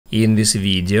In this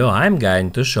video, I'm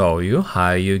going to show you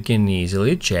how you can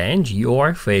easily change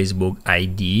your Facebook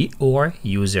ID or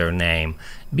username.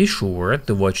 Be sure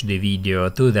to watch the video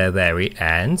to the very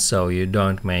end so you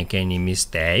don't make any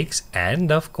mistakes,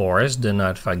 and of course do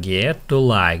not forget to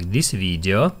like this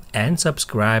video and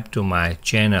subscribe to my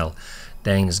channel.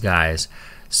 Thanks guys.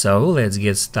 So let's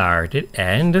get started,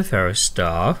 and first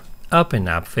off, open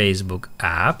up Facebook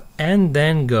app and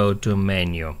then go to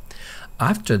menu.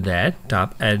 After that,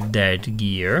 tap at that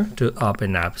gear to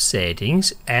open up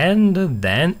settings, and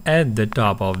then at the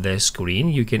top of the screen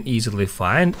you can easily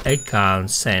find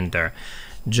Account Center.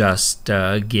 Just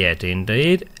get into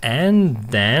it and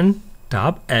then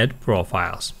tap at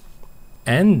Profiles.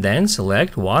 And then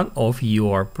select one of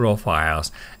your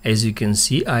profiles. As you can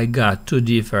see, I got two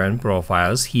different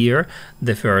profiles here.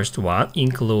 The first one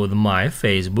includes my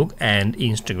Facebook and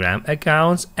Instagram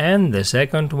accounts, and the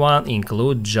second one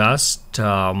includes just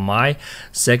my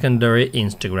secondary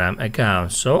Instagram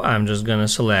account. So I'm just gonna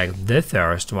select the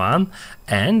first one,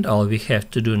 and all we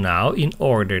have to do now in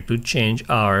order to change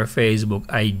our Facebook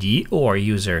ID or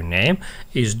username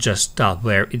is just tap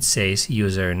where it says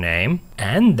username,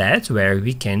 and that's where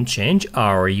we can change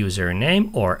our username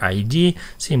or ID.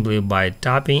 Simply by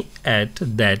tapping at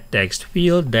that text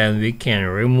field, then we can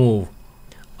remove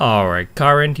our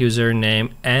current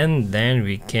username and then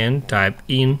we can type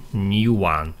in new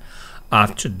one.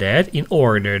 After that, in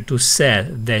order to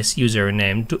set this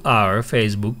username to our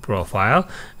Facebook profile,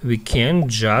 we can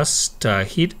just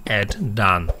hit at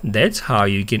done. That's how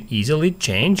you can easily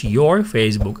change your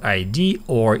Facebook ID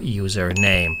or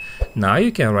username. Now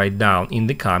you can write down in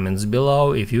the comments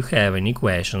below if you have any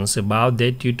questions about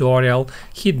that tutorial.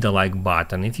 Hit the like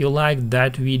button if you liked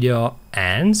that video,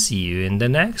 and see you in the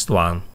next one.